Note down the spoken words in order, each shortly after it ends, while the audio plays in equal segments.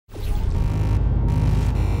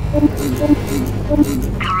Corrupted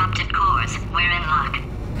cores, we're in luck.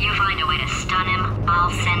 You find a way to stun him,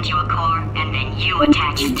 I'll send you a core, and then you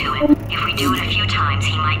attach it to him. If we do it a few times,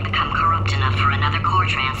 he might become corrupt enough for another core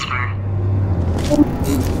transfer.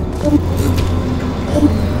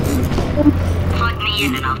 Plug me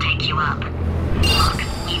in and I'll take you up. Look,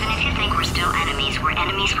 even if you think we're still enemies, we're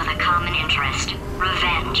enemies with a common interest.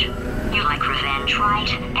 Revenge. You like revenge,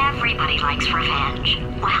 right? Everybody likes revenge.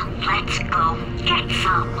 Well, let's go get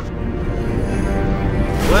some.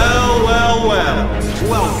 Well, well, well.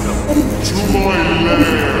 Welcome to my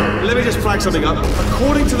lair. Let me just flag something up.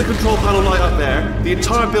 According to the control panel light up there, the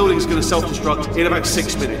entire building is going to self-destruct in about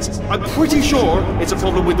 6 minutes. I'm pretty sure it's a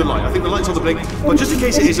problem with the light. I think the light's on the blink, but just in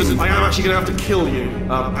case it isn't, I am actually going to have to kill you,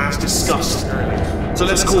 as discussed earlier. So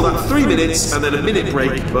let's call that 3 minutes and then a minute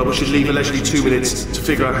break, but we should leave allegedly 2 minutes to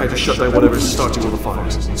figure out how to shut down whatever's starting all the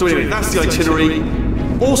fires. So anyway, that's the itinerary.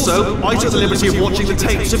 Also, I took the liberty of watching the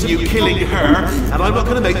tapes of you killing her, and I'm not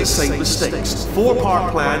going to make the same mistakes.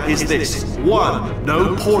 4-part plan is this. 1.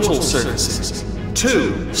 No portal services.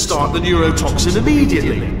 2. Start the neurotoxin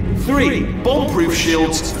immediately. 3. Bomb-proof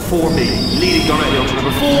shields for me. Leading directly onto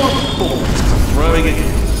number 4, bombs. Throwing it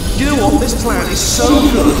in. You know what? This plan is so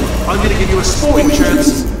good, I'm going to give you a sporting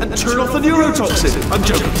chance and turn off the neurotoxin. I'm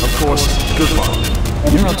joking, of course. Goodbye.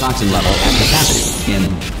 Neurotoxin level at capacity in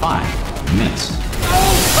 5 minutes.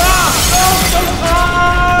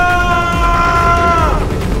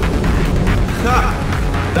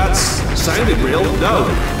 That sounded real. No,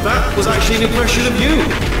 that was actually an impression of you.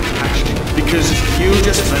 Actually, because you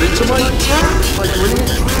just fell into my trap, my brilliant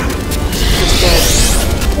trap. Instead,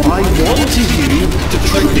 I wanted you to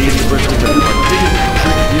trick me into virtual reality.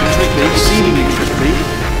 You trick me, seemingly trick me,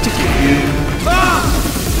 to give you.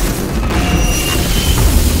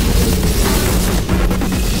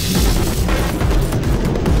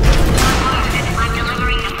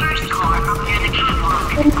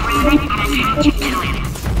 Grab it and attach it to him.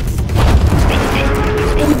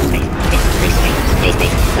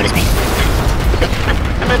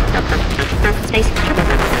 Space.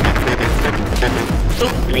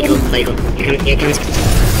 Legal. Here comes.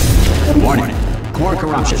 Warning. Core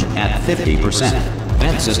corruption at 50%.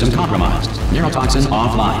 Vent system compromised. Neurotoxin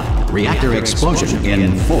offline. Reactor explosion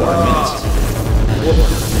in 4 minutes.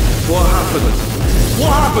 What happened?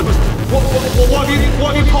 What happened? What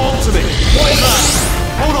have you called to me? What is that?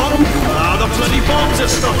 Hold on! The bloody bombs are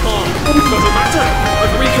stuck on! Doesn't matter!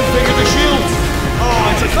 I've reconfigured the shield!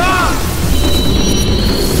 Oh, it's a car!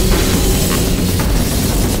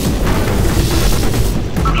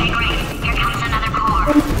 Okay, great. Here comes another core.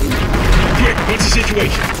 Rick, what's the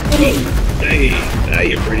situation? Hey,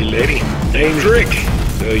 you pretty lady. Name's Rick.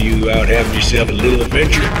 So you out having yourself a little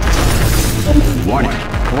adventure? Warning.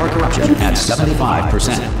 Core corruption at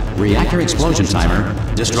 75%. Reactor explosion timer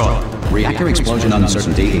destroyed. Reactor explosion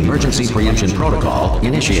uncertainty emergency preemption protocol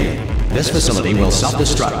initiated. This facility will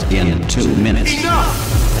self-destruct in 2 minutes.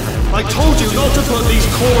 Enough! I told you not to put these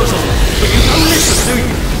cores on, but you don't listen, do you?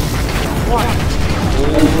 Quiet.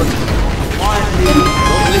 Quietly,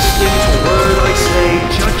 not listening to a word I say,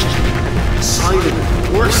 judged. Silent.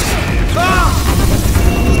 Worse.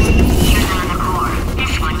 Here's another core.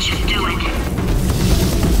 This one should do it.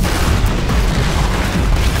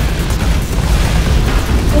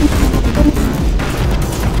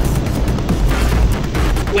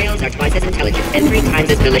 Whales are twice as intelligent and 3 times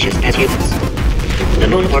as delicious as humans. The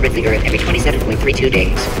moon orbits the Earth every 27.32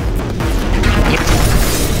 days.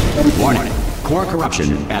 Warning. Core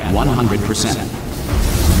corruption at 100%.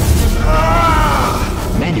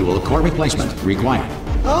 Manual core replacement required.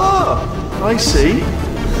 Ah, I see.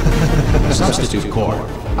 Substitute core.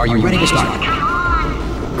 Are you ready to start?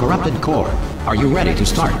 Corrupted core. Are you ready to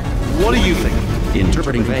start? What do you think?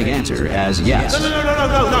 Interpreting vague answer as yes. No.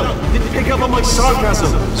 Didn't pick up on my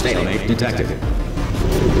sarcasm. Stalemate detected.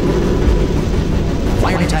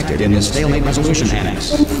 Fire detected in the stalemate resolution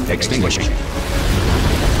annex. Extinguishing.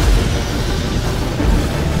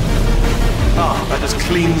 That just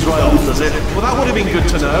cleans right off, does it? Well, that would have been good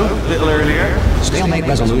to know a little earlier. Stalemate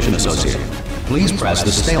resolution associated. Please press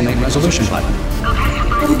the stalemate resolution button.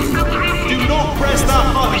 Do not press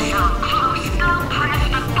that button. Don't press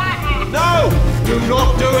the button. No! Do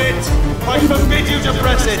not do it! I forbid you to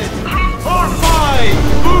press it! Part 5!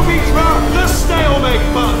 Movie trap the stalemate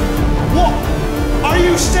button! What? Are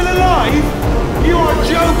you still alive? You are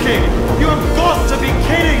joking! You have got to be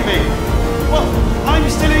kidding me!